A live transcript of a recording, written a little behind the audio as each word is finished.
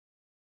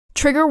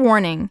Trigger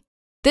warning.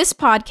 This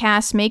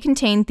podcast may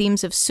contain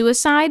themes of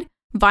suicide,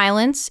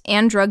 violence,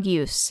 and drug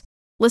use.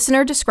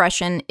 Listener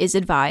discretion is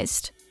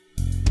advised.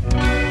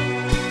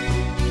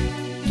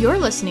 You're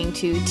listening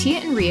to Tia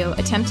and Rio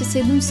attempt to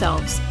save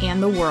themselves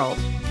and the world.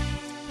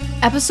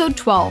 Episode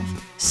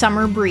 12,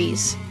 Summer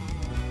Breeze.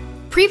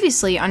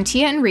 Previously on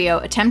Tia and Rio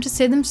attempt to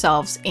save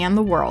themselves and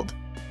the world.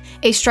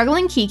 A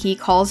struggling Kiki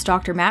calls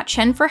Dr. Matt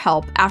Chen for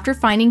help after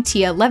finding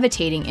Tia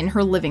levitating in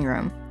her living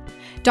room.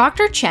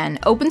 Dr. Chen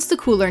opens the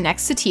cooler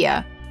next to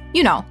Tia,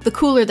 you know, the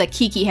cooler that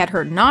Kiki had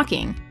heard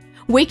knocking,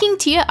 waking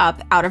Tia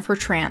up out of her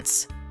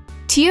trance.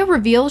 Tia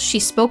reveals she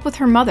spoke with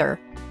her mother,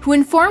 who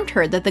informed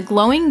her that the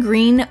glowing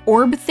green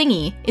orb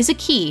thingy is a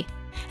key,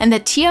 and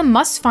that Tia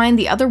must find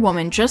the other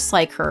woman just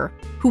like her,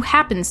 who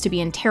happens to be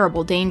in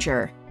terrible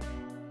danger.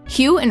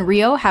 Hugh and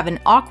Rio have an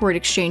awkward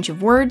exchange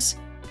of words,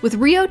 with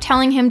Rio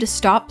telling him to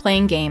stop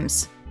playing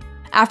games.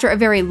 After a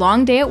very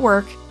long day at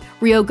work,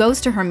 Rio goes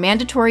to her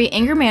mandatory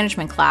anger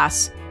management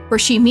class, where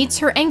she meets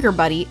her anger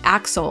buddy,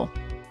 Axel.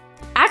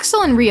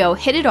 Axel and Rio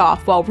hit it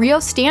off while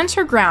Rio stands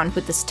her ground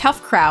with this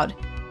tough crowd,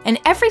 and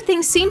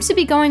everything seems to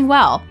be going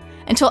well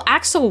until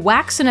Axel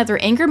whacks another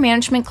anger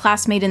management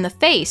classmate in the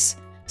face,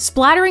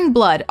 splattering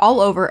blood all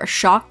over a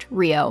shocked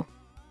Rio.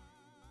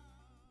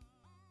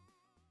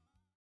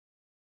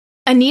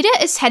 Anita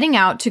is heading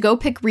out to go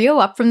pick Rio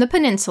up from the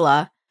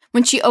peninsula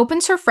when she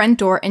opens her front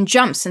door and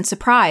jumps in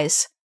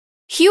surprise.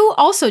 Hugh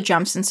also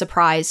jumps in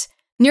surprise,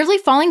 nearly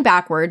falling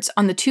backwards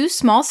on the two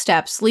small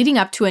steps leading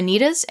up to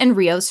Anita's and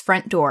Rio's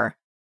front door.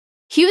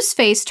 Hugh's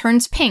face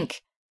turns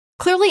pink,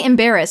 clearly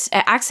embarrassed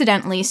at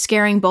accidentally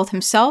scaring both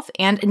himself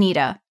and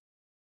Anita.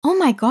 Oh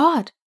my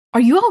god, are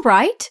you all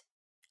right?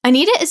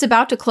 Anita is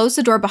about to close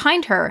the door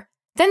behind her,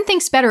 then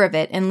thinks better of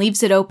it and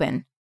leaves it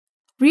open.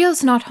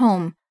 Rio's not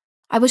home.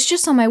 I was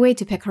just on my way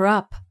to pick her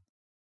up.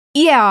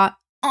 Yeah,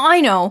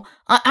 I know.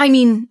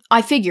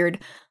 I figured.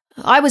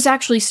 I was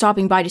actually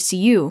stopping by to see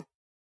you.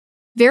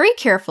 Very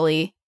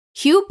carefully,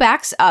 Hugh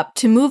backs up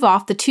to move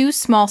off the two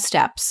small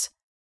steps.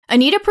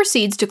 Anita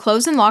proceeds to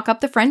close and lock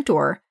up the front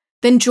door,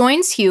 then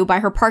joins Hugh by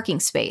her parking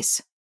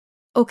space.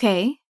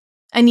 Okay,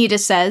 Anita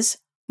says,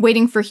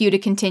 waiting for Hugh to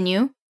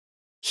continue.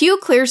 Hugh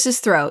clears his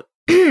throat.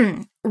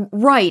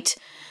 Right.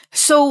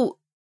 So,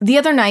 the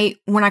other night,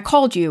 when I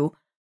called you,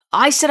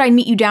 I said I'd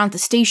meet you down at the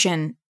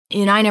station,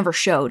 and I never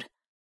showed.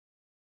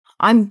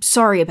 I'm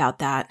sorry about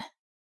that.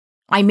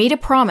 I made a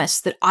promise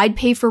that I'd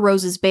pay for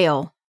Rose's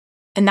bail,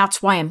 and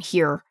that's why I'm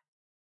here.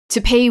 To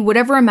pay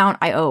whatever amount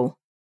I owe.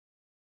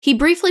 He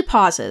briefly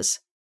pauses.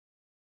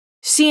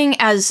 Seeing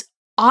as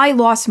I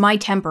lost my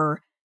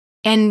temper,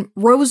 and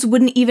Rose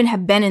wouldn't even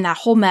have been in that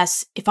whole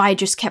mess if I had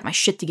just kept my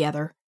shit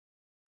together.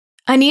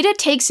 Anita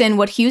takes in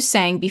what Hugh's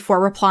saying before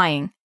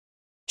replying.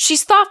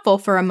 She's thoughtful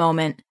for a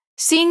moment,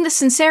 seeing the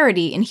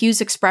sincerity in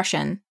Hugh's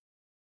expression.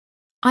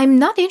 I'm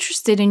not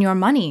interested in your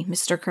money,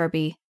 Mr.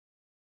 Kirby.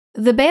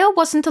 The bail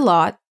wasn't a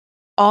lot,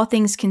 all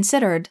things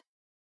considered.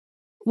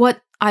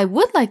 What I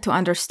would like to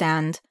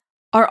understand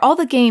are all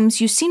the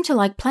games you seem to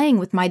like playing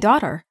with my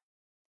daughter.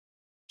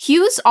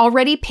 Hugh's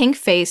already pink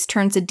face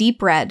turns a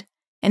deep red,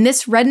 and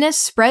this redness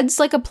spreads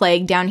like a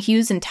plague down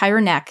Hugh's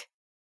entire neck.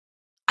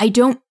 I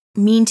don't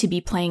mean to be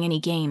playing any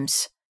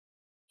games.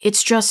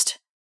 It's just,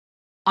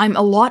 I'm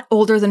a lot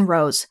older than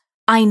Rose.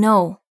 I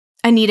know,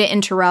 Anita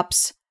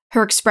interrupts,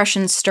 her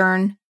expression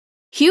stern.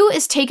 Hugh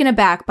is taken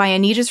aback by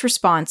Anita's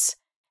response,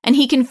 and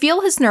he can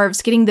feel his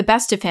nerves getting the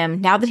best of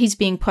him now that he's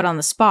being put on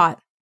the spot.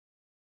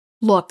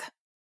 Look,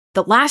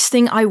 the last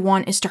thing I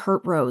want is to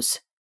hurt Rose.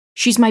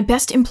 She's my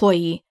best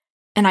employee,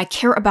 and I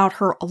care about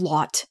her a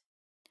lot.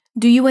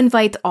 Do you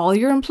invite all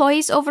your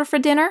employees over for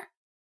dinner?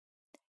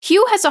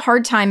 Hugh has a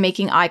hard time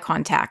making eye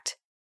contact.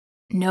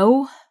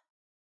 No,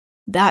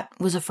 that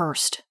was a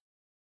first.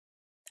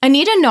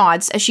 Anita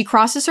nods as she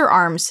crosses her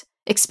arms,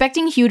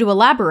 expecting Hugh to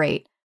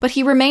elaborate, but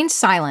he remains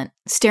silent,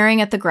 staring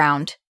at the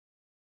ground.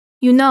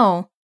 You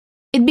know,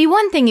 it'd be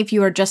one thing if you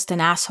were just an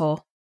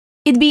asshole.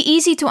 It'd be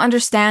easy to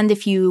understand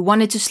if you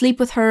wanted to sleep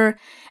with her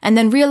and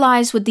then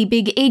realize with the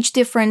big age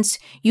difference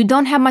you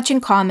don't have much in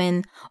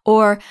common,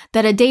 or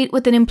that a date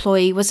with an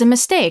employee was a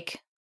mistake.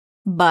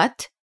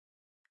 But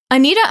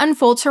Anita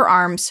unfolds her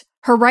arms,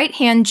 her right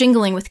hand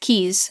jingling with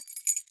keys.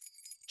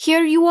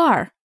 Here you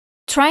are,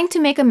 trying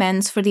to make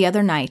amends for the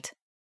other night,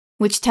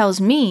 which tells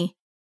me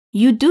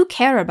you do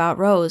care about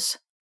Rose.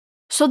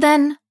 So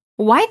then,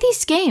 why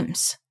these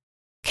games?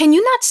 Can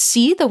you not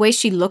see the way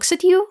she looks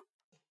at you?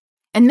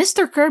 And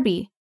Mr.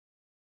 Kirby,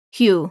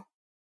 Hugh,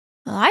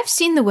 I've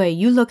seen the way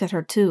you look at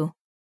her too.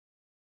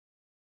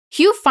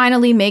 Hugh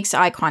finally makes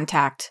eye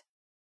contact.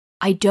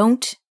 I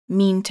don't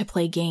mean to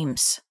play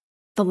games.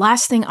 The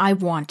last thing I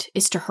want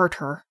is to hurt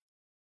her.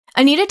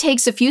 Anita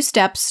takes a few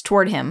steps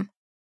toward him.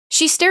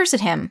 She stares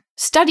at him,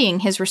 studying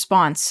his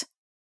response.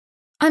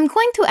 I'm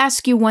going to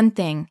ask you one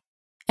thing,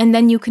 and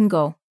then you can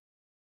go.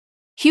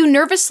 Hugh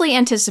nervously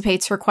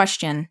anticipates her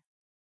question.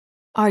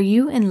 Are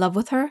you in love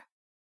with her?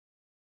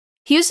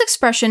 Hugh's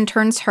expression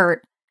turns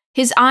hurt,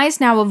 his eyes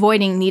now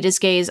avoiding Nita's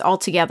gaze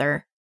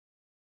altogether.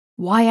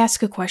 Why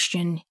ask a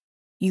question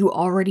you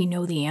already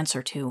know the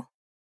answer to.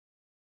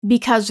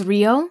 Because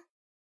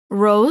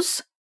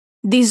Rose,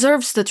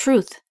 deserves the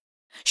truth.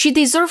 She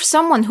deserves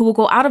someone who will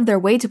go out of their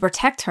way to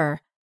protect her.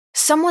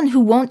 Someone who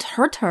won't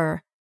hurt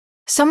her.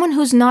 Someone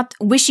who's not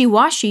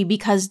wishy-washy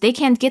because they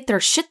can't get their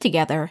shit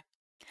together.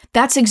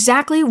 That's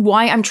exactly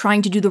why I'm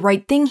trying to do the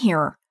right thing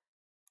here.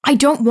 I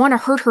don't want to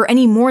hurt her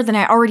any more than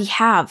I already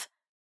have.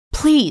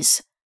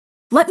 Please,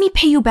 let me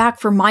pay you back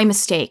for my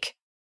mistake.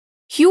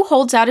 Hugh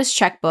holds out his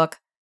checkbook,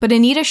 but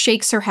Anita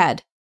shakes her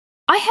head.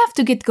 I have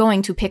to get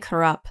going to pick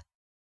her up.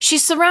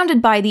 She's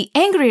surrounded by the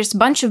angriest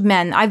bunch of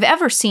men I've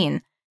ever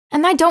seen,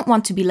 and I don't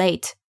want to be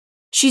late.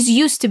 She's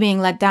used to being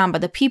let down by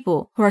the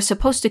people who are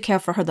supposed to care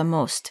for her the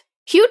most.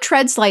 Hugh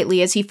treads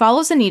lightly as he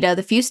follows Anita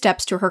the few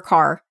steps to her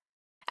car.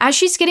 As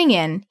she's getting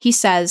in, he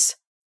says,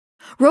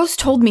 Rose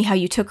told me how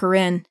you took her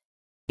in.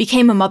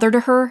 Became a mother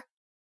to her.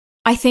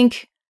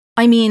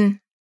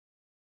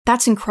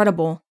 That's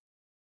incredible.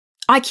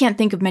 I can't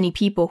think of many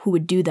people who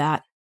would do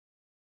that.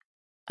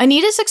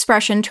 Anita's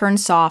expression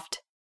turns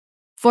soft.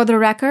 For the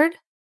record,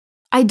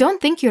 I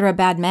don't think you're a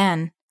bad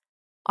man.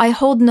 I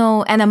hold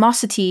no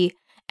animosity,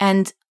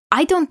 and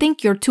I don't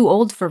think you're too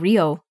old for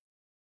Rio.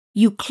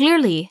 You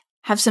clearly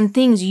have some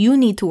things you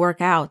need to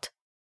work out.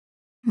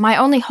 My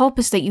only hope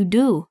is that you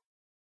do.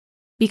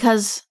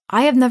 Because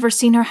I have never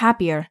seen her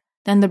happier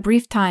than the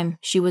brief time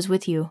she was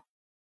with you.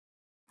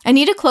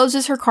 Anita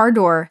closes her car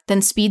door,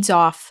 then speeds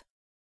off.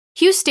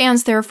 Hugh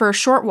stands there for a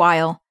short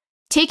while,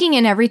 taking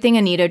in everything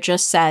Anita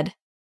just said.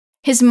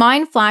 His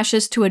mind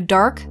flashes to a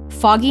dark,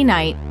 foggy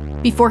night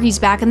before he's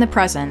back in the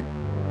present.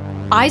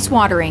 Eyes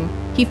watering,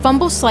 he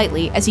fumbles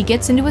slightly as he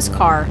gets into his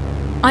car,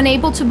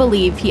 unable to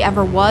believe he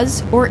ever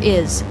was or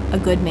is a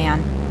good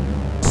man.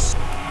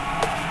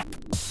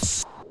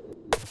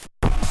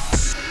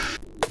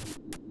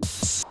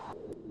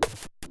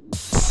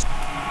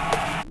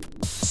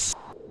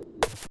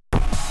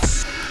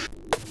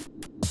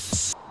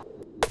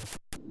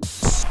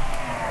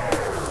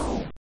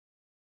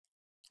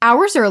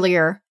 Hours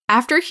earlier,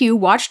 after Hugh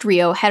watched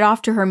Rio head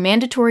off to her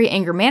mandatory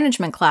anger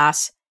management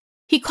class,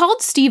 he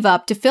called Steve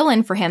up to fill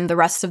in for him the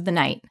rest of the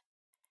night.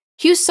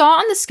 Hugh saw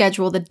on the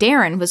schedule that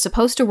Darren was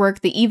supposed to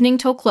work the evening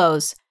till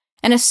close,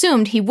 and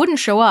assumed he wouldn't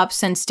show up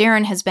since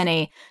Darren has been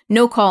a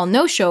no-call,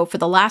 no-show for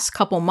the last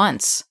couple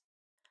months.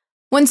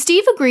 When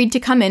Steve agreed to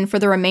come in for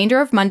the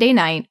remainder of Monday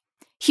night,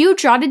 Hugh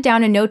jotted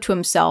down a note to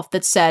himself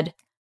that said,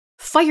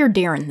 "Fire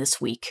Darren this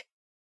week."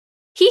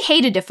 He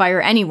hated to fire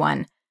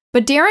anyone,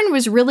 but Darren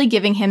was really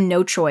giving him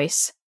no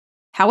choice.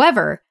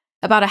 However,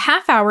 about a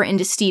half hour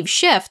into Steve's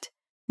shift,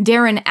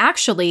 Darren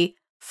actually,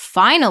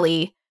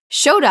 finally,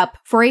 showed up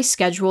for a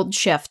scheduled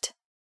shift.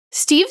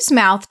 Steve's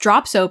mouth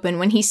drops open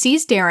when he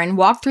sees Darren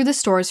walk through the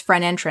store's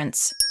front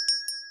entrance.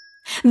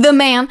 "The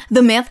man,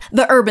 the myth,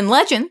 the urban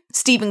legend,"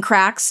 Steven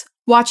cracks,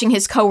 watching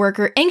his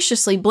coworker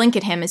anxiously blink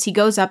at him as he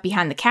goes up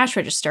behind the cash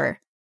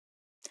register.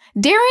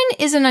 Darren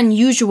is an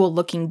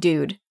unusual-looking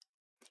dude.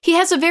 He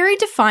has a very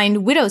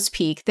defined widow's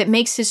peak that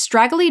makes his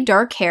straggly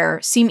dark hair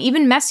seem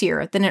even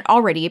messier than it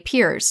already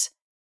appears.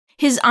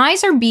 His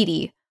eyes are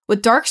beady,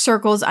 with dark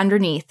circles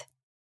underneath.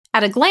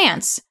 At a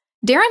glance,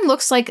 Darren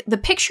looks like the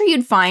picture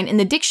you'd find in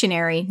the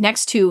dictionary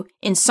next to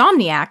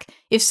insomniac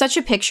if such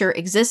a picture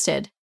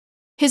existed.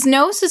 His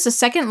nose is the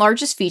second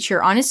largest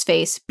feature on his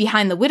face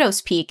behind the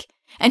widow's peak,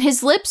 and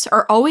his lips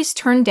are always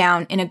turned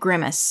down in a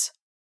grimace.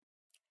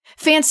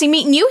 "Fancy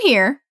meeting you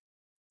here,"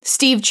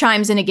 Steve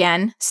chimes in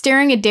again,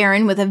 staring at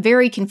Darren with a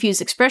very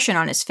confused expression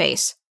on his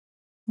face.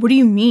 "What do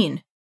you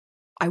mean?"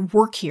 "I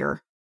work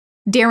here,"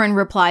 Darren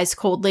replies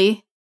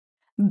coldly.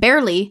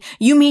 "Barely?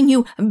 You mean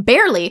you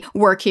barely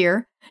work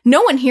here?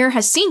 No one here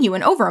has seen you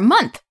in over a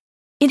month.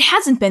 It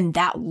hasn't been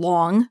that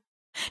long.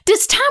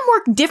 Does time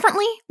work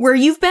differently where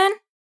you've been?"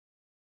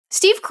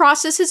 Steve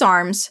crosses his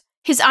arms,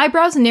 his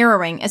eyebrows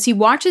narrowing as he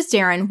watches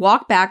Darren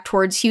walk back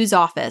towards Hugh's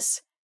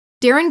office.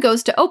 Darren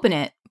goes to open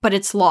it, but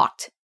it's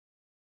locked.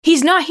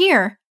 "He's not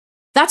here.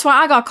 That's why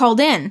I got called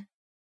in,"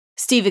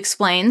 Steve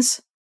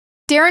explains.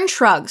 Darren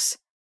shrugs.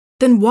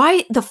 "Then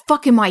why the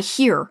fuck am I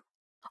here?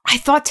 I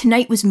thought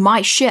tonight was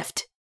my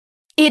shift."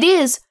 "It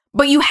is,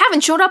 but you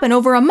haven't showed up in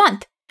over a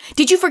month.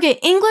 Did you forget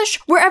English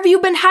wherever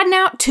you've been hiding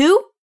out,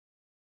 too?"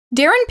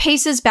 Darren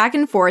paces back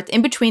and forth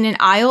in between an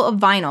aisle of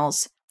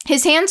vinyls,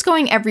 his hands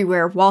going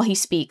everywhere while he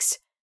speaks.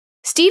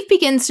 Steve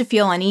begins to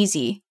feel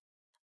uneasy.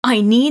 "I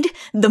need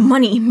the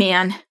money,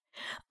 man.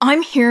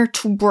 I'm here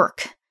to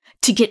work.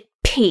 To get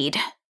paid."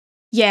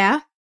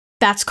 "Yeah,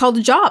 that's called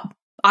a job.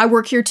 I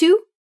work here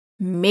too.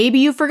 Maybe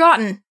you've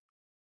forgotten."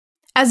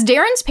 As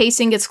Darren's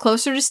pacing gets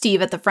closer to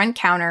Steve at the front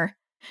counter,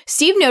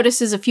 Steve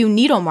notices a few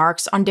needle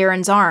marks on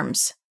Darren's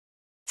arms.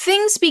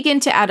 Things begin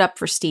to add up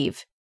for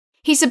Steve.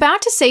 He's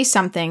about to say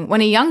something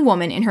when a young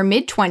woman in her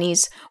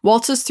mid-20s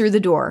waltzes through the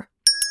door.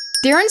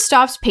 Darren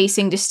stops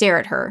pacing to stare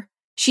at her.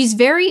 She's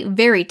very,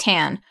 very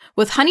tan,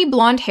 with honey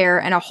blonde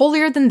hair and a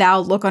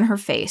holier-than-thou look on her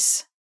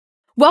face.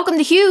 "Welcome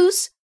to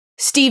Hugh's,"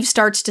 Steve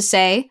starts to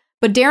say,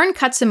 but Darren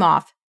cuts him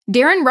off.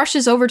 Darren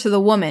rushes over to the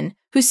woman,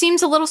 who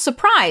seems a little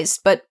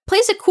surprised but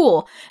plays it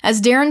cool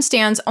as Darren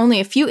stands only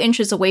a few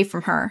inches away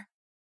from her.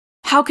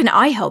 "How can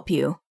I help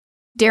you?"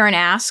 Darren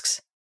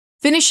asks,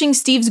 finishing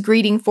Steve's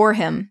greeting for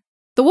him.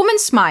 The woman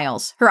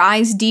smiles, her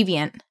eyes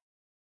deviant.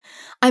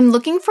 "I'm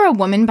looking for a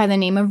woman by the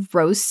name of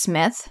Rose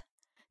Smith.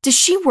 Does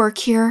she work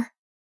here?"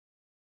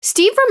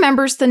 Steve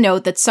remembers the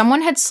note that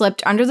someone had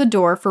slipped under the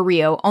door for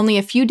Rio only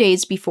a few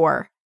days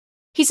before.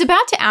 He's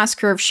about to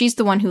ask her if she's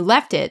the one who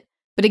left it,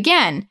 but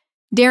again,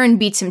 Darren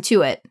beats him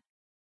to it.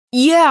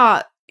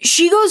 "Yeah,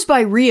 she goes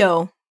by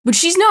Rio, but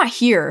she's not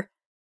here.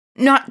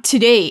 Not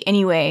today,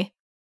 anyway.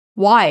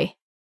 Why?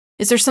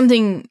 Is there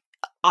something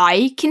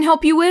I can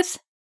help you with?"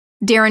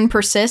 Darren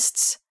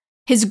persists,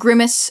 his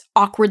grimace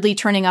awkwardly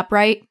turning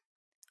upright.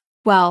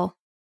 "Well,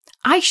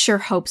 I sure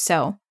hope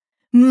so.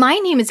 My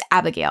name is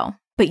Abigail,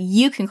 but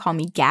you can call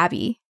me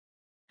Gabby."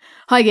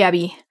 "Hi,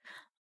 Gabby.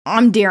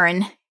 I'm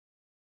Darren,"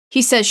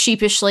 he says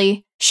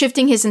sheepishly,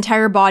 shifting his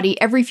entire body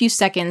every few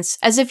seconds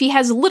as if he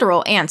has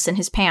literal ants in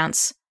his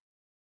pants.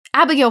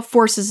 Abigail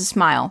forces a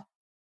smile.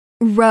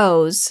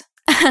 "Rose,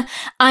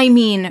 I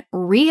mean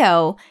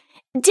Rio,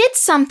 did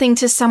something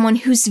to someone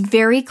who's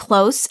very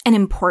close and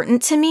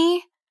important to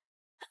me.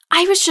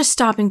 I was just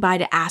stopping by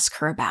to ask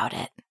her about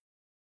it."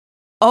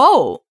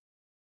 "Oh,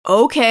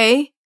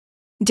 okay,"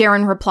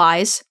 Darren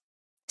replies.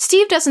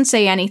 Steve doesn't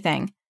say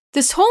anything.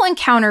 This whole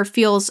encounter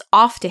feels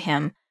off to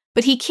him,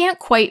 but he can't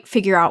quite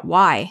figure out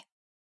why.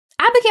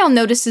 Abigail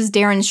notices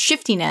Darren's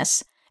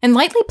shiftiness and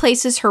lightly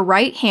places her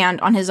right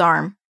hand on his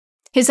arm.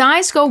 His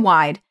eyes go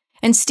wide,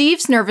 and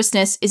Steve's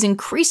nervousness is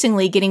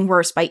increasingly getting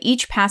worse by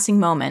each passing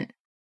moment.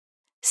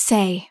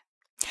 "Say,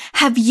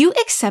 have you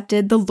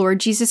accepted the Lord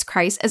Jesus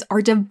Christ as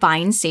our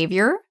divine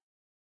Savior?"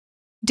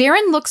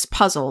 Darren looks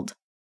puzzled.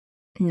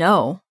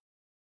 "No."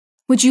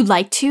 "Would you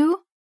like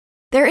to?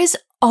 There is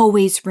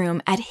always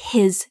room at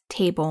his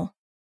table."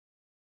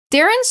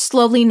 Darren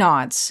slowly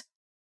nods.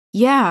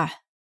 "Yeah,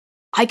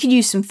 I could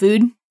use some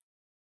food."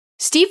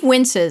 Steve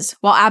winces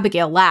while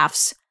Abigail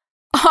laughs.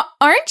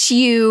 "Aren't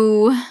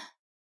you—"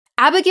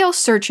 Abigail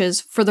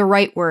searches for the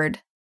right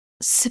word.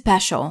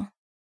 "Special."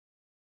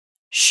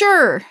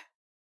 "Sure,"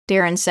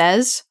 Darren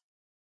says.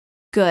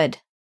 "Good.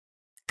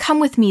 Come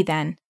with me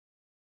then.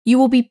 You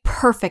will be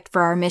perfect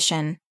for our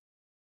mission."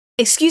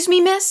 "Excuse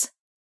me, miss?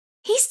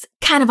 He's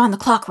kind of on the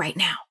clock right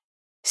now,"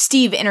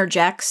 Steve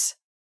interjects.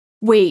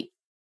 "Wait,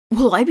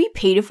 will I be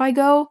paid if I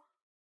go?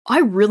 I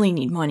really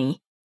need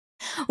money."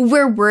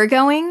 "Where we're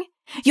going,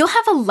 you'll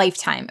have a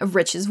lifetime of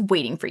riches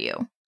waiting for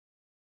you."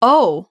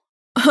 "Oh,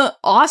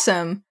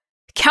 awesome.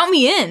 Count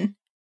me in."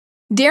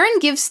 Darren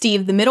gives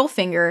Steve the middle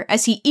finger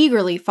as he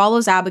eagerly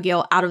follows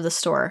Abigail out of the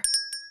store.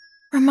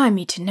 "Remind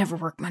me to never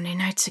work Monday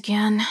nights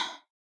again,"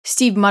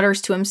 Steve mutters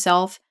to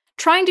himself,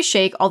 trying to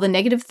shake all the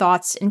negative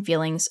thoughts and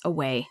feelings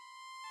away.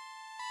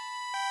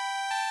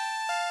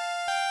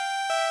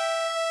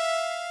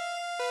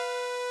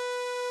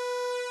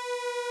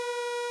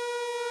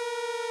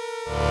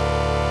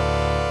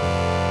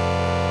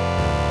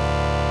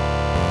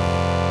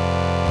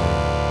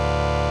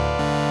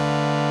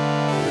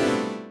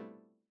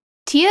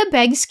 Tia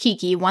begs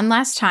Kiki one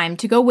last time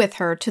to go with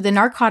her to the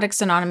Narcotics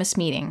Anonymous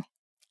meeting.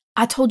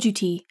 "I told you,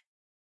 T.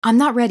 I'm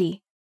not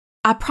ready.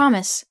 I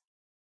promise.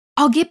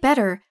 I'll get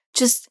better.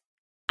 Just,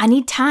 I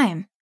need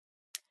time."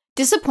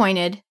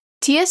 Disappointed,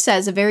 Tia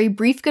says a very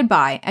brief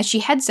goodbye as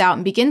she heads out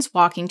and begins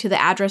walking to the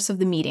address of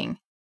the meeting.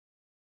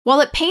 While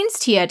it pains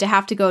Tia to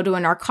have to go to a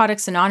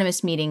Narcotics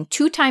Anonymous meeting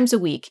 2 times a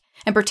week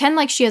and pretend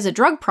like she has a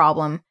drug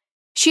problem,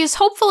 she is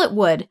hopeful it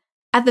would,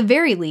 at the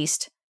very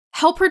least,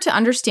 help her to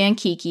understand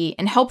Kiki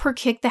and help her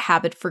kick the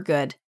habit for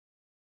good.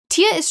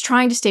 Tia is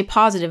trying to stay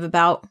positive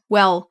about,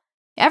 well,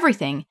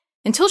 everything,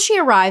 until she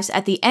arrives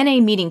at the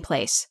NA meeting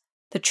place,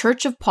 the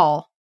Church of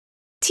Paul.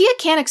 Tia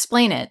can't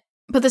explain it,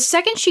 but the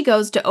second she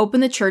goes to open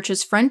the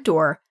church's front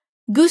door,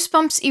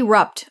 goosebumps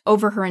erupt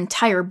over her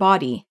entire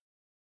body.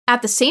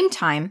 At the same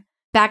time,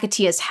 back at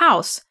Tia's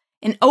house,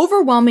 an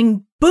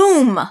overwhelming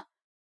boom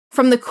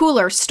from the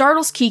cooler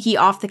startles Kiki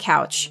off the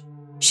couch.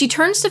 She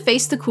turns to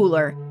face the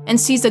cooler and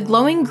sees a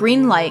glowing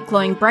green light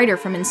glowing brighter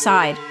from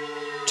inside.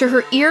 To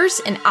her ears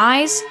and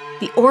eyes,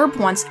 the orb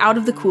wants out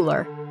of the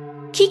cooler.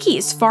 Kiki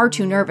is far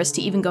too nervous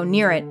to even go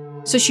near it,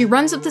 so she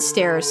runs up the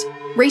stairs,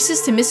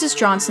 races to Mrs.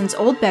 Johnson's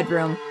old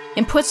bedroom,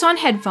 and puts on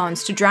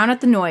headphones to drown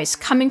out the noise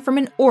coming from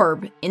an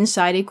orb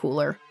inside a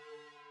cooler.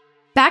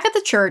 Back at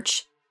the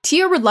church,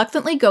 Tia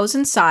reluctantly goes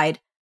inside,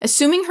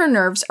 assuming her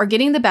nerves are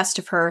getting the best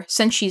of her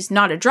since she's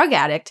not a drug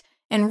addict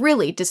and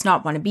really does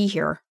not want to be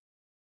here.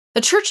 The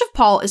Church of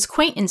Paul is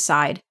quaint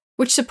inside,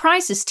 which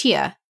surprises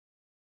Tia.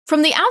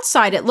 From the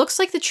outside, it looks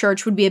like the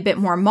church would be a bit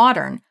more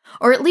modern,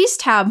 or at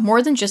least have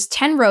more than just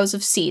 10 rows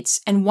of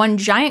seats and one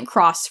giant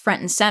cross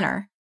front and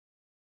center.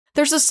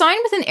 There's a sign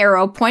with an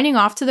arrow pointing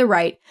off to the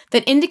right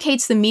that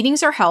indicates the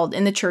meetings are held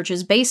in the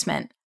church's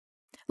basement.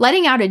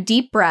 Letting out a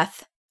deep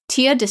breath,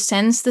 Tia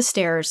descends the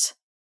stairs.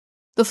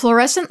 The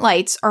fluorescent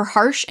lights are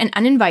harsh and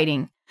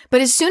uninviting,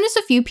 but as soon as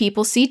a few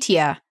people see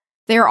Tia,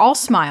 they are all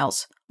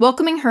smiles,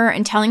 welcoming her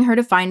and telling her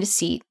to find a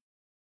seat.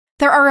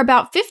 There are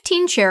about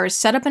 15 chairs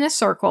set up in a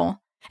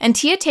circle, and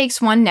Tia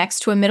takes one next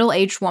to a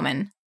middle-aged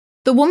woman.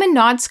 The woman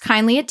nods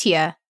kindly at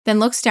Tia,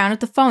 then looks down at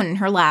the phone in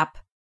her lap.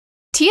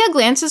 Tia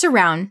glances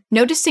around,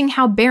 noticing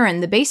how barren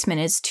the basement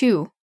is,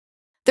 too.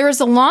 There is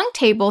a long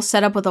table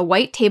set up with a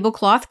white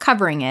tablecloth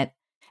covering it,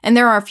 and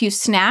there are a few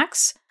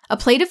snacks, a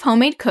plate of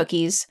homemade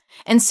cookies,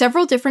 and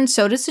several different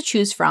sodas to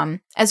choose from,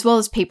 as well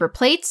as paper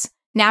plates,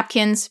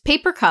 napkins,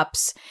 paper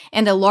cups,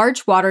 and a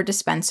large water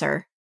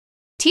dispenser.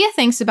 Tia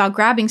thinks about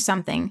grabbing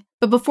something,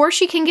 but before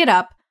she can get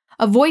up,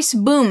 a voice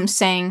booms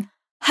saying,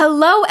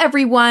 "Hello,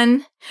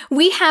 everyone!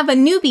 We have a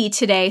newbie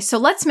today, so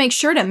let's make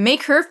sure to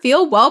make her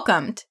feel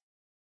welcomed."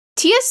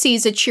 Tia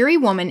sees a cheery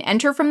woman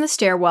enter from the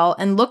stairwell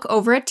and look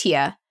over at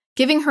Tia,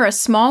 giving her a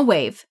small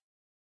wave.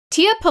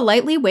 Tia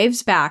politely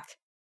waves back,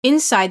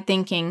 inside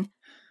thinking,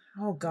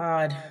 "Oh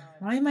God,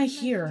 why am I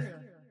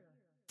here?"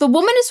 The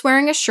woman is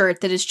wearing a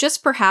shirt that is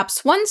just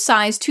perhaps one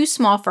size too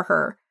small for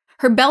her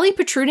belly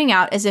protruding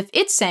out as if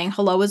it's saying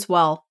hello as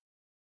well.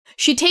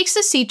 She takes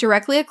a seat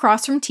directly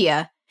across from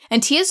Tia,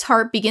 and Tia's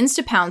heart begins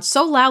to pound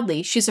so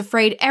loudly she's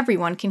afraid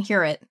everyone can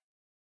hear it.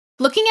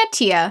 Looking at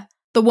Tia,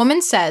 the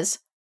woman says,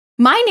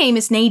 "My name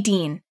is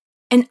Nadine,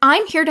 and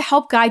I'm here to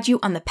help guide you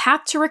on the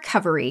path to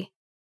recovery."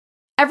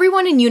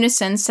 Everyone in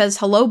unison says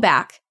hello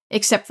back,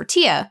 except for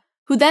Tia,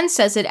 who then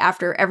says it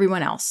after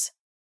everyone else.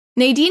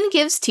 Nadine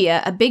gives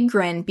Tia a big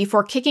grin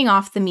before kicking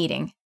off the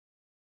meeting.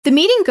 The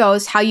meeting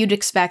goes how you'd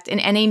expect an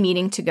NA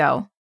meeting to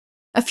go.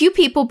 A few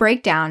people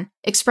break down,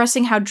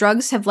 expressing how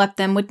drugs have left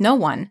them with no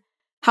one,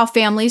 how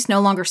families no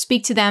longer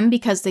speak to them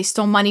because they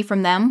stole money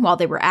from them while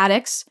they were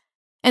addicts,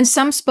 and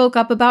some spoke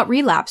up about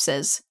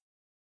relapses.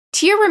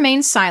 Tia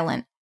remains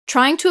silent,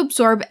 trying to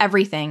absorb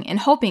everything and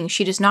hoping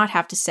she does not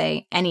have to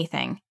say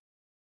anything.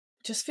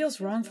 "It just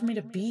feels wrong for me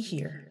to be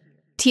here,"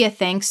 Tia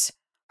thinks,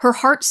 her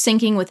heart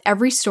sinking with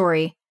every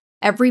story,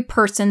 every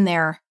person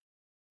there.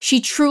 She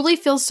truly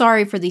feels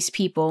sorry for these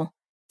people,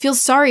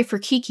 feels sorry for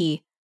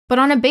Kiki, but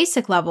on a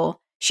basic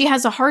level, she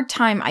has a hard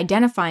time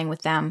identifying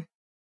with them.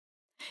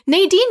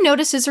 Nadine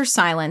notices her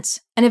silence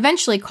and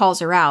eventually calls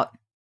her out.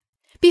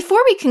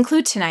 "Before we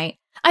conclude tonight,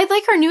 I'd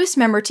like our newest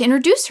member to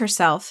introduce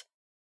herself.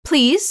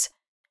 Please?"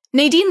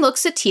 Nadine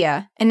looks at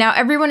Tia, and now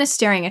everyone is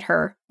staring at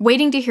her,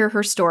 waiting to hear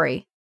her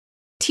story.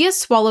 Tia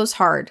swallows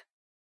hard.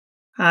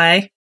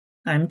 "Hi,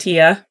 I'm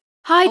Tia."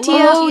 "Hi, Tia.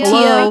 Hello,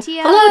 Tia.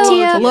 Tia. Hello,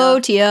 Tia. Hello,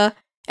 Tia."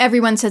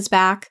 Everyone says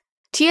back.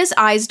 Tia's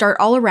eyes dart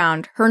all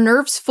around, her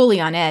nerves fully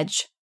on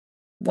edge.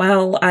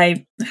 "Well,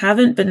 I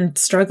haven't been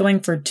struggling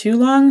for too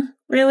long,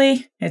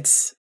 really.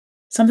 It's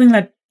something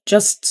that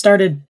just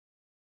started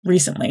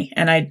recently,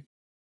 and I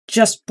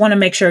just want to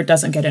make sure it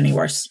doesn't get any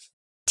worse,"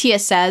 Tia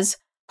says,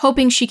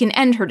 hoping she can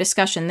end her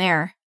discussion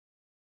there.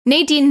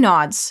 Nadine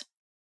nods.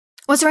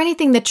 "Was there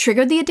anything that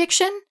triggered the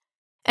addiction?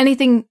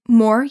 Anything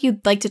more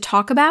you'd like to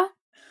talk about?"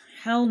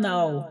 "Hell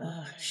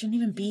no. Shouldn't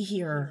even be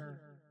here."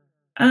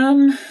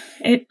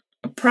 It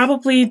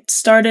probably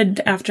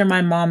started after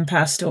my mom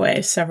passed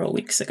away several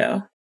weeks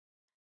ago."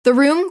 The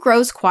room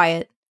grows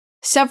quiet.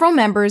 Several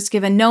members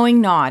give a knowing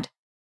nod.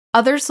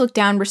 Others look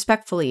down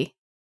respectfully.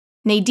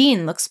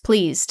 Nadine looks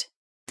pleased.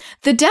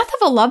 The death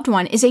of a loved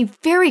one is a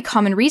very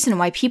common reason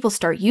why people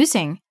start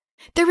using.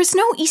 There is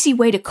no easy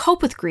way to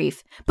cope with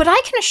grief, but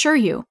I can assure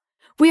you,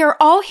 we are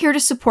all here to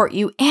support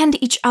you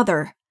and each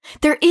other.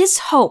 There is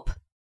hope.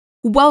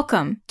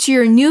 Welcome to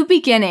your new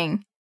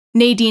beginning,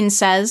 Nadine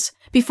says,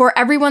 before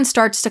everyone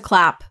starts to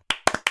clap.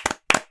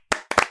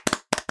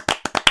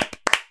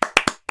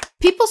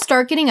 People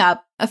start getting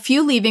up, a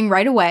few leaving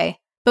right away,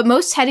 but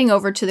most heading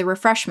over to the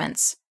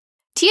refreshments.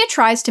 Tia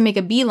tries to make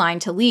a beeline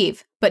to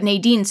leave, but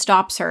Nadine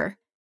stops her.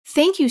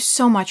 "Thank you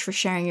so much for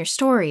sharing your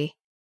story,"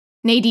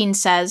 Nadine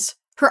says,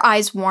 her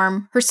eyes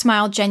warm, her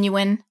smile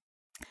genuine.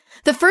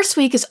 "The first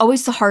week is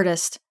always the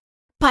hardest,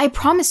 but I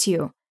promise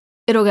you,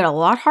 it'll get a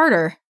lot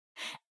harder,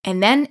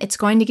 and then it's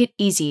going to get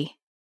easy."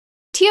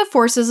 Tia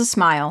forces a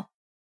smile.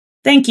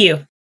 "Thank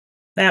you.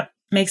 That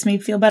makes me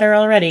feel better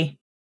already."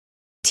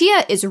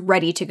 Tia is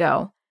ready to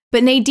go,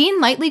 but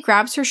Nadine lightly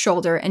grabs her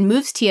shoulder and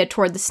moves Tia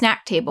toward the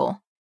snack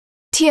table.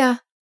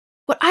 "Tia,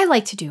 what I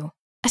like to do,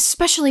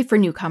 especially for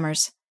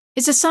newcomers,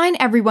 is assign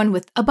everyone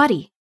with a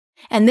buddy.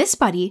 And this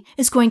buddy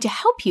is going to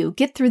help you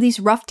get through these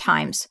rough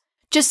times,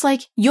 just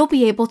like you'll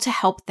be able to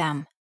help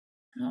them."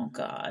 "Oh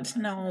God,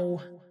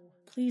 no.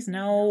 Please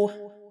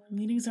no.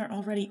 Meetings are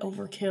already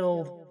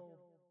overkill."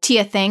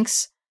 Tia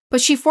thinks,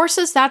 but she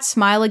forces that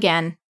smile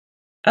again.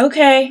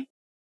 "Okay."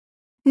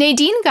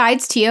 Nadine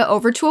guides Tia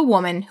over to a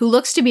woman who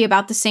looks to be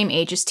about the same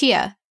age as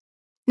Tia.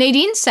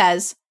 Nadine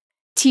says,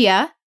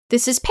 "Tia,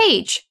 this is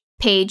Paige.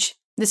 Paige,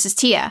 this is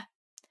Tia."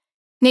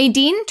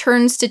 Nadine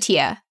turns to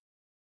Tia.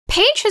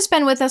 "Paige has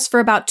been with us for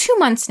about 2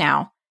 months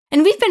now,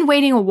 and we've been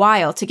waiting a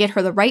while to get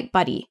her the right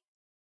buddy.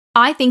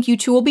 I think you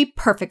two will be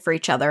perfect for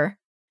each other."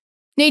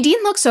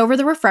 Nadine looks over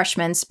the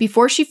refreshments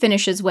before she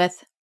finishes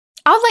with,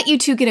 "I'll let you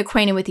two get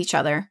acquainted with each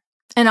other,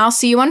 and I'll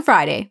see you on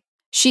Friday,"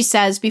 she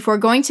says before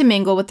going to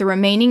mingle with the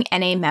remaining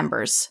NA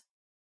members.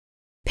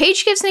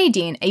 Paige gives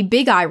Nadine a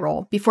big eye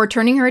roll before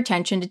turning her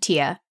attention to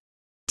Tia.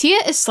 Tia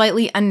is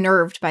slightly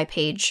unnerved by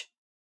Paige.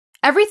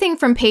 Everything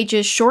from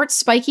Paige's short,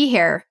 spiky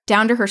hair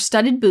down to her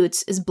studded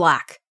boots is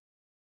black.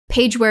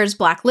 Paige wears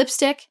black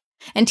lipstick,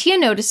 and Tia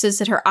notices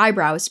that her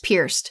eyebrow is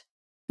pierced.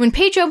 When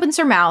Paige opens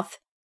her mouth,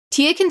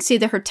 Tia can see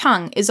that her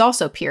tongue is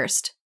also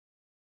pierced.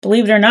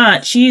 Believe it or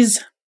not,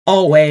 she's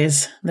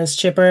always this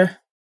chipper.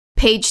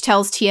 Paige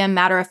tells Tia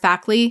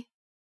matter-of-factly.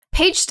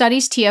 Paige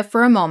studies Tia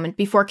for a moment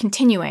before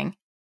continuing.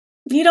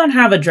 You don't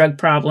have a drug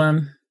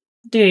problem,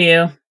 do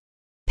you?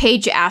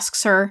 Paige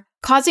asks her,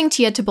 causing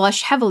Tia to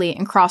blush heavily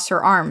and cross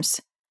her arms.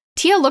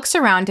 Tia looks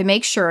around to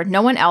make sure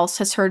no one else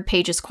has heard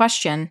Paige's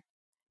question.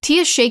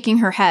 Tia's shaking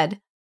her head.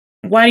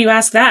 Why do you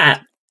ask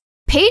that?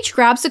 Paige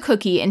grabs a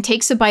cookie and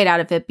takes a bite out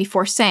of it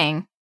before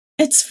saying,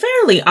 It's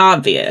fairly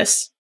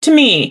obvious. To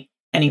me,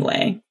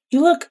 anyway.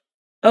 You look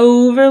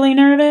overly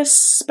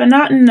nervous, but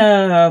not in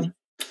a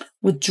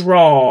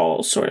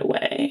withdrawal sort of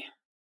way.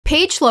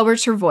 Paige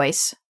lowers her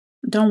voice.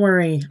 Don't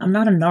worry, I'm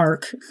not a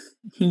narc.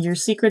 Your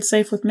secret's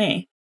safe with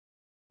me.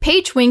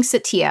 Paige winks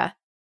at Tia.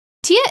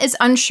 Tia is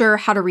unsure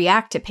how to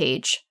react to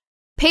Paige.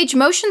 Paige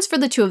motions for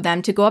the two of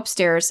them to go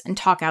upstairs and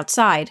talk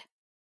outside.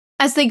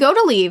 As they go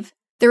to leave,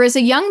 there is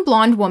a young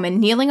blonde woman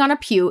kneeling on a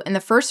pew in the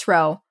first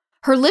row,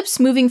 her lips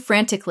moving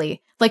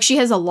frantically, like she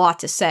has a lot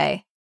to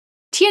say.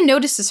 Tia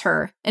notices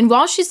her, and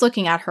while she's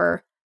looking at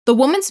her, the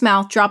woman's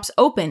mouth drops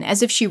open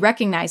as if she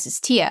recognizes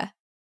Tia.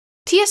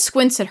 Tia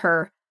squints at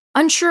her,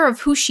 unsure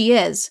of who she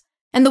is,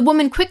 and the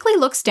woman quickly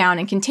looks down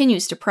and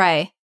continues to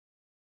pray.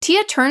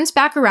 Tia turns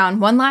back around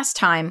one last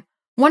time,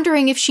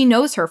 wondering if she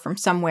knows her from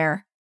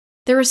somewhere.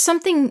 There is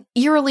something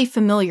eerily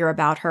familiar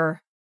about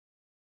her.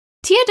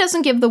 Tia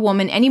doesn't give the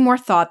woman any more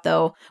thought,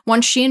 though,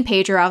 once she and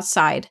Paige are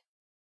outside.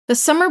 The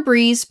summer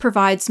breeze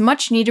provides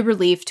much-needed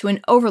relief to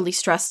an overly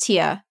stressed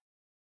Tia.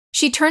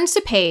 She turns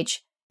to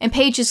Paige, and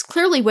Paige is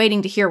clearly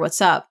waiting to hear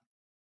what's up.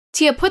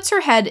 Tia puts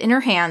her head in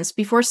her hands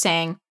before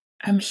saying,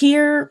 I'm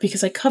here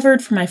because I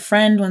covered for my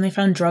friend when they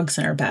found drugs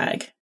in her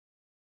bag.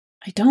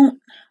 I don't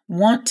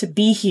want to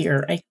be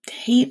here. I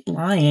hate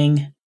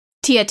lying.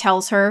 Tia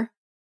tells her.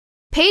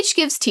 Paige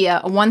gives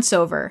Tia a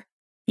once-over.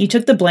 You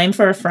took the blame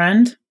for a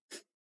friend?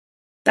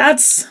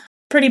 That's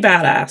pretty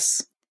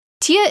badass.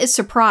 Tia is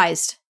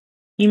surprised.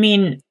 You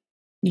mean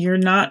you're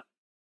not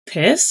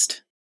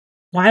pissed?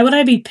 Why would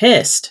I be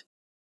pissed?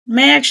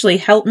 May actually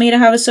help me to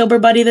have a sober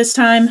buddy this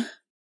time.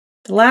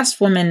 The last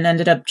woman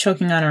ended up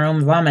choking on her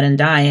own vomit and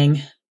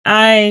dying.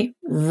 I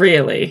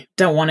really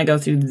don't want to go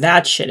through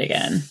that shit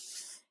again.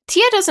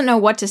 Tia doesn't know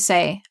what to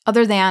say,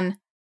 other than,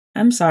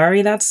 I'm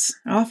sorry, that's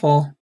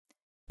awful.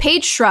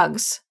 Paige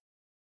shrugs.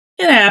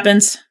 It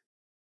happens.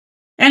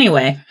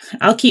 Anyway,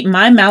 I'll keep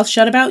my mouth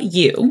shut about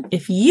you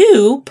if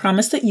you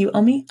promise that you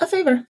owe me a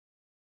favor.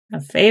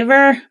 A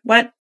favor?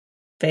 What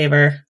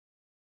favor?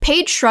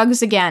 Paige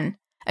shrugs again,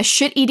 a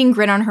shit-eating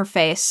grin on her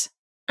face.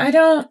 I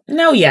don't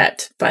know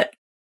yet, but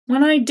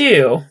when I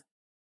do,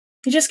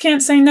 you just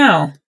can't say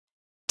no.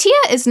 Tia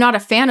is not a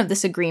fan of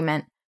this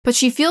agreement, but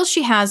she feels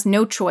she has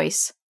no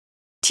choice.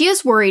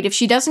 Tia's worried if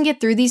she doesn't get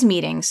through these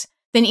meetings,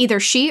 then either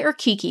she or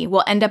Kiki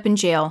will end up in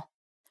jail.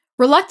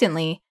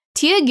 Reluctantly,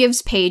 Tia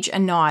gives Paige a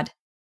nod.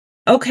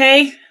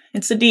 Okay,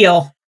 it's a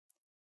deal.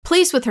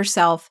 Pleased with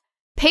herself,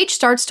 Paige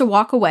starts to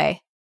walk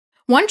away.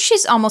 Once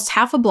she's almost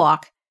half a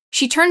block,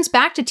 she turns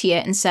back to Tia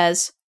and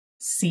says,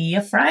 See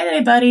ya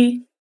Friday,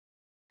 buddy.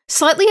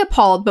 Slightly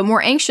appalled but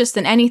more anxious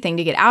than anything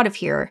to get out of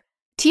here,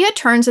 Tia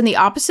turns in the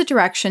opposite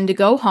direction to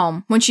go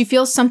home when she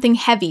feels something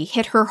heavy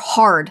hit her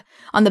hard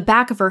on the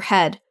back of her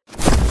head,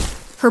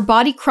 her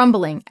body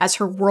crumbling as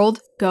her world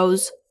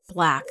goes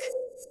black.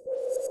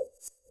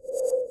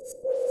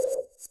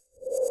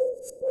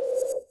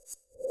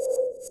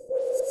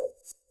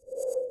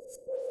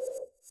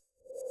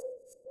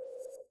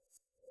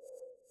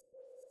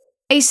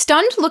 A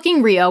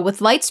stunned-looking Rio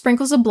with light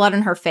sprinkles of blood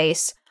on her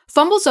face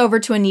fumbles over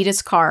to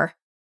Anita's car.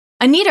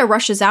 Anita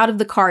rushes out of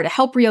the car to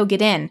help Rio get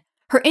in,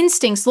 her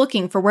instincts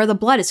looking for where the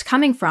blood is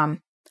coming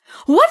from.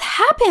 What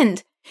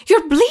happened?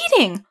 You're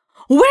bleeding!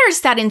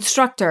 Where's that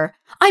instructor?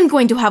 I'm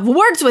going to have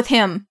words with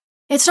him!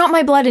 It's not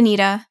my blood,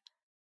 Anita.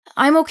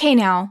 I'm okay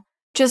now.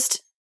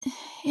 Just,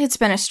 it's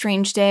been a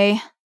strange day.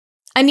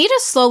 Anita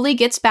slowly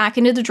gets back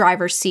into the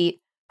driver's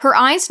seat, her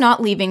eyes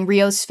not leaving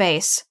Rio's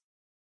face.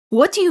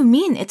 What do you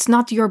mean it's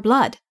not your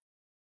blood?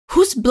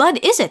 Whose blood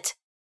is it?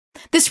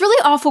 This really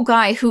awful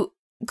guy who,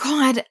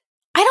 God,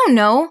 I don't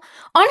know.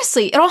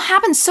 Honestly, it all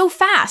happened so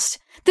fast.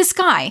 This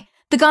guy,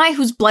 the guy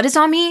whose blood is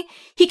on me,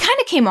 he kind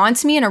of came on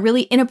to me in a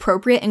really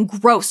inappropriate and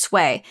gross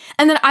way.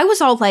 And then I was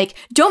all like,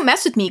 don't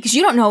mess with me because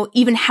you don't know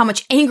even how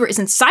much anger is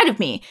inside of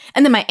me.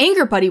 And then my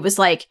anger buddy was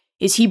like,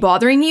 is he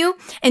bothering you?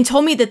 And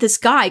told me that this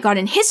guy got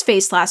in his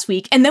face last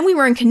week, and then we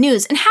were in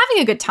canoes and having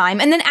a good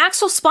time, and then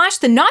Axel splashed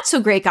the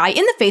not-so-great guy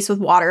in the face with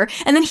water,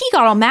 and then he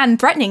got all mad and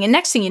threatening, and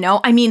next thing you know,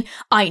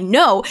 I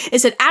know,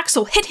 is that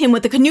Axel hit him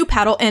with the canoe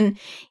paddle, and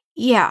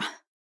yeah.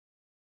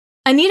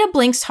 Anita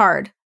blinks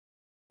hard.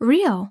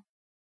 Rio,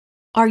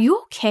 are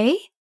you okay?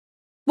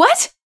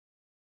 What?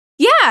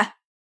 Yeah,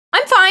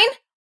 I'm fine.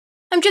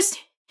 I'm just,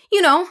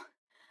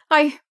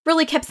 I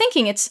really kept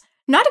thinking it's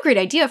Not a great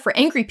idea for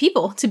angry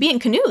people to be in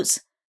canoes.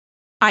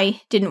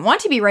 I didn't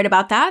want to be right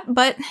about that,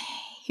 but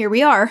here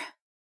we are.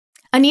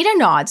 Anita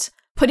nods,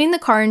 putting the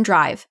car in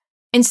drive.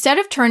 Instead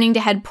of turning to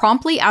head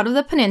promptly out of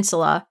the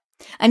peninsula,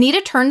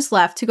 Anita turns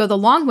left to go the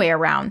long way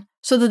around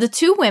so that the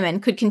two women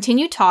could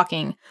continue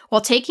talking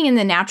while taking in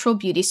the natural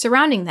beauty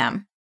surrounding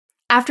them.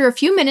 After a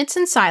few minutes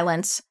in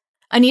silence,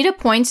 Anita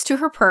points to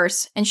her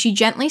purse and she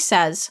gently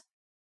says,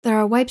 "There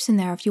are wipes in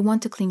there if you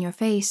want to clean your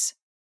face."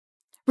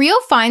 Rio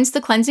finds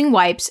the cleansing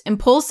wipes and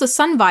pulls the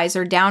sun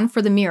visor down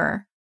for the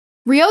mirror.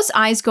 Rio's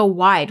eyes go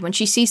wide when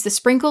she sees the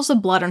sprinkles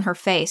of blood on her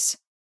face.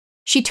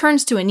 She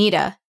turns to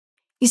Anita.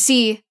 You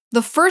see,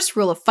 the first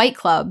rule of Fight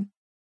Club.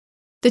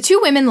 The two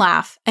women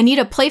laugh,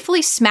 Anita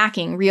playfully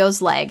smacking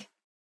Rio's leg.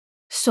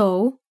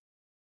 "So,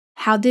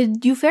 how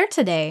did you fare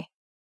today?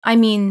 I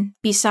mean,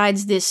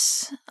 besides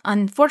this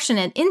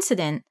unfortunate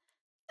incident,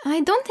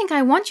 I don't think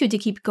I want you to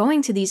keep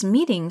going to these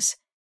meetings.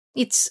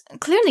 It's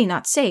clearly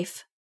not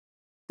safe."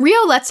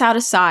 Rio lets out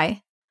a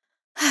sigh.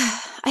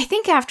 "I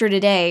think after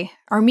today,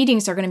 our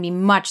meetings are going to be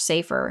much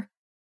safer.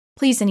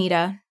 Please,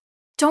 Anita,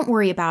 don't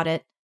worry about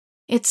it.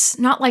 It's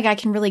not like I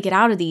can really get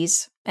out of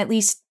these, at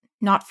least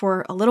not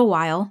for a little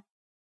while."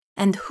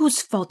 "And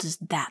whose fault is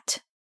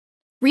that?"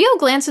 Rio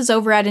glances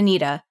over at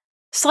Anita,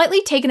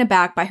 slightly taken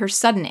aback by her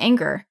sudden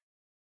anger.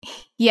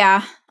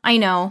 "Yeah, I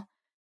know.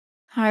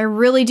 I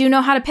really do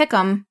know how to pick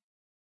 'em."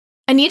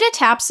 Anita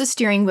taps the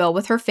steering wheel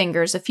with her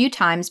fingers a few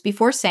times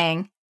before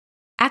saying,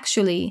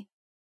 "Actually,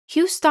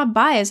 Hugh stopped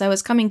by as I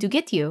was coming to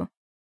get you."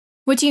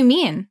 "What do you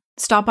mean?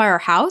 Stop by our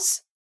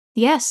house?"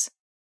 "Yes."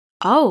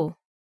 "Oh,"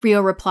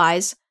 Rio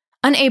replies,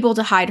 unable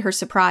to hide her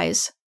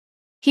surprise.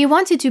 "He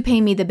wanted to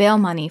pay me the bail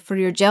money for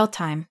your jail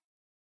time.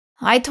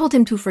 I told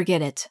him to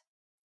forget it."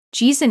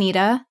 "Geez,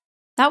 Anita,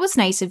 that was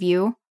nice of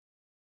you.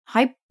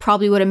 I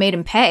probably would have made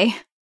him pay."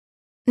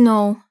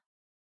 "No.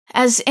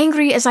 As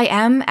angry as I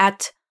am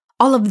at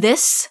all of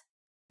this,"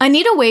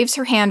 Anita waves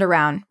her hand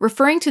around,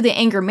 referring to the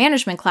anger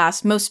management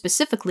class most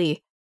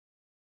specifically,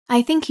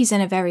 "I think he's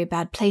in a very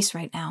bad place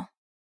right now."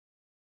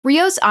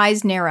 Rio's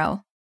eyes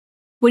narrow.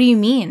 "What do you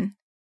mean?"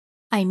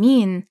 "I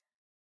mean,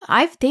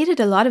 I've dated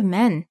a lot of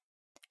men,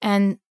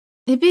 and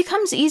it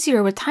becomes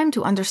easier with time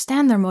to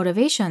understand their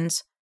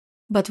motivations.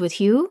 But with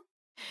Hugh,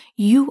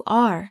 you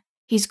are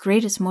his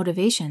greatest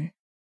motivation."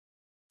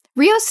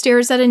 Rio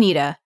stares at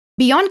Anita,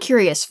 beyond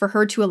curious for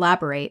her to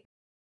elaborate.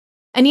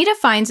 Anita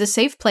finds a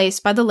safe place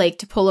by the lake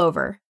to pull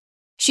over.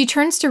 She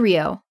turns to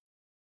Rio.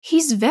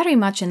 "He's very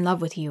much in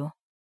love with you.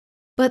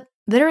 But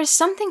there is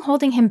something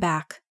holding him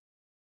back.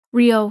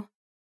 Rio,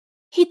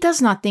 he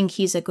does not think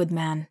he's a good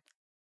man.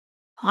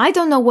 I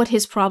don't know what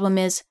his problem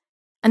is,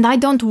 and I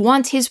don't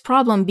want his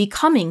problem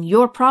becoming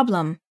your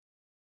problem.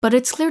 But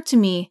it's clear to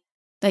me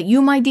that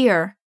you, my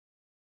dear,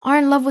 are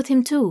in love with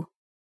him too."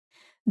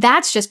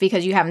 "That's just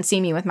because you haven't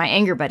seen me with my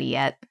anger buddy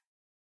yet."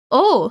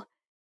 "Oh,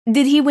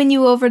 did he win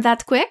you over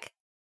that quick?"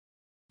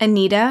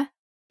 "Anita,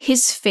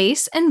 his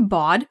face and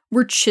bod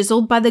were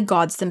chiseled by the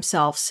gods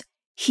themselves.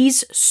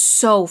 He's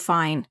so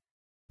fine.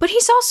 But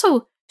he's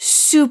also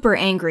super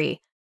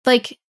angry.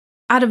 Like,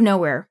 out of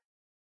nowhere.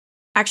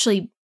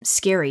 Actually,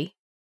 scary."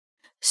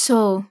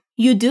 "So,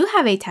 you do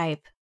have a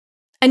type?"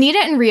 Anita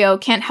and Rio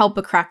can't help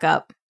but crack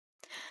up.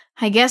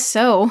 "I guess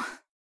so."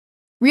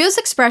 Rio's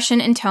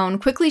expression and tone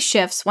quickly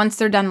shifts once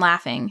they're done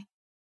laughing.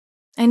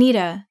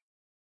 "Anita,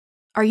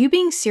 are you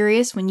being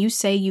serious when you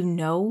say you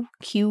know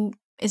Hugh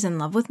is in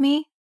love with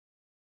me?"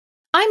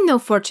 "I'm no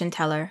fortune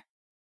teller,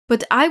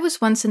 but I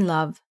was once in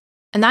love,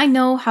 and I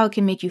know how it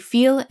can make you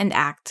feel and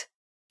act.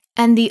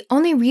 And the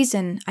only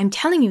reason I'm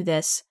telling you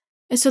this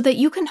is so that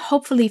you can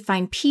hopefully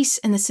find peace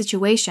in the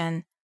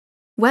situation,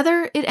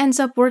 whether it ends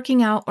up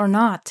working out or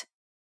not.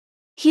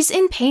 He's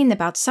in pain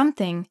about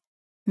something.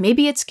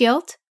 Maybe it's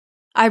guilt.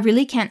 I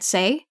really can't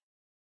say.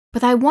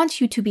 But I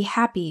want you to be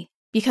happy,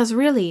 because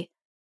really,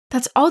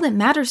 that's all that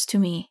matters to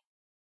me."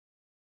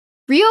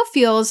 Rio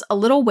feels a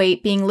little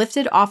weight being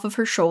lifted off of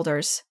her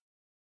shoulders.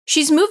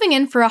 She's moving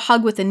in for a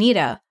hug with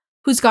Anita,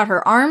 who's got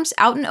her arms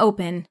out and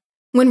open,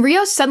 when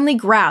Rio suddenly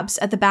grabs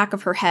at the back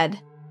of her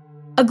head.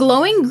 A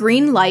glowing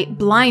green light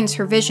blinds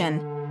her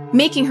vision,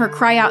 making her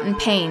cry out in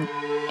pain,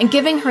 and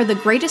giving her the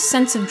greatest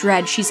sense of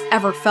dread she's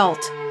ever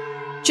felt.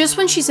 Just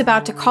when she's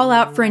about to call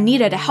out for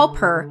Anita to help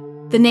her,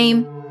 the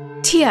name,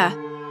 Tia,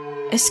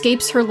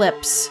 escapes her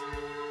lips.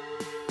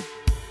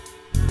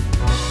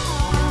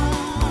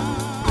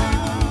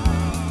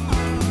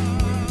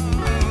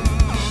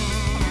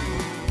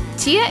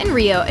 Tia and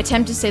Rio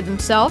Attempt to Save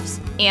Themselves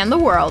and the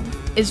World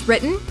is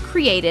written,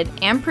 created,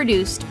 and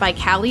produced by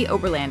Callie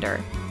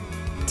Oberlander.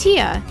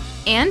 Tia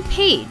and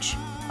Paige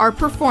are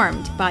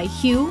performed by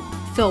Hugh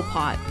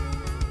Philpott.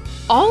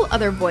 All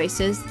other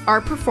voices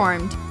are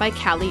performed by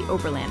Callie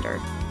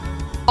Oberlander.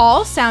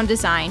 All sound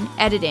design,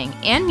 editing,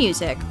 and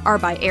music are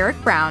by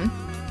Eric Brown.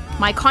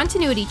 My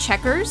continuity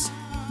checkers,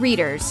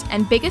 readers,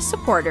 and biggest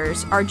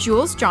supporters are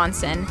Jules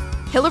Johnson,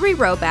 Hillary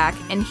Roback,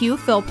 and Hugh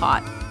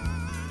Philpott.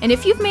 And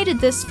if you've made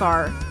it this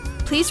far,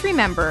 please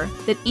remember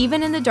that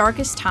even in the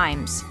darkest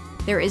times,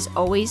 there is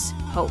always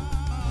hope.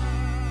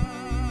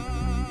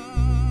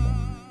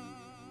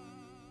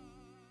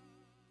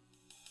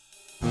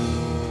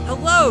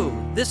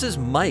 This is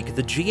Mike,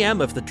 the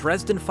GM of the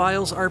Dresden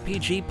Files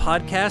RPG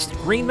podcast,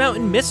 Green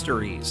Mountain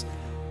Mysteries.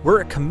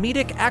 We're a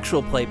comedic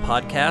actual play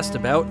podcast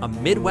about a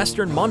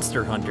Midwestern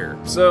monster hunter.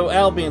 So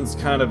Albion's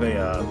kind of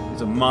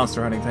he's a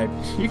monster hunting type.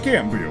 You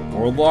can't be a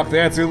warlock,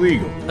 that's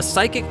illegal. A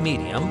psychic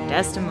medium.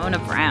 Desdemona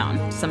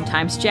Brown.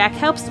 Sometimes Jack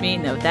helps me,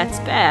 no, that's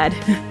bad.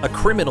 A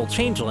criminal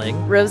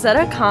changeling.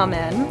 Rosetta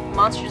Common.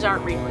 Monsters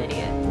aren't real,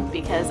 idiot.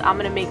 Because I'm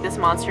gonna make this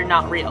monster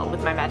not real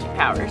with my magic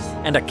powers.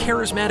 And a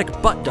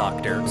charismatic butt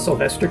doctor.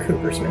 Sylvester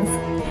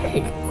Coopersmith.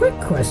 Hey, quick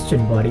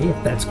question, buddy,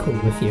 if that's cool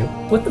with you.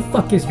 What the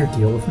fuck is your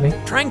deal with me?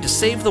 Trying to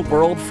save the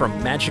world from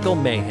magical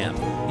mayhem,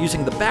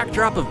 using the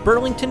backdrop of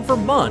Burlington,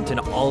 Vermont in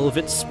all of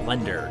its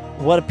splendor.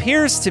 What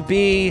appears to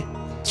be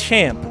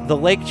Champ, the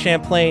Lake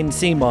Champlain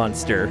sea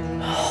monster.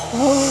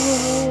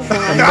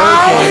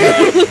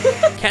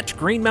 Catch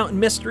Green Mountain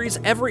Mysteries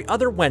every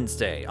other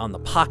Wednesday on the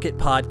Pocket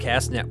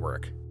Podcast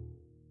Network.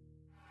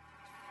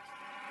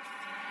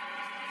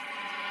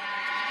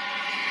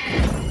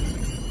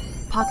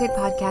 Pocket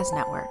Podcast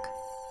Network.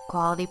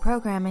 Quality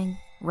programming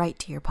right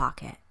to your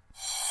pocket.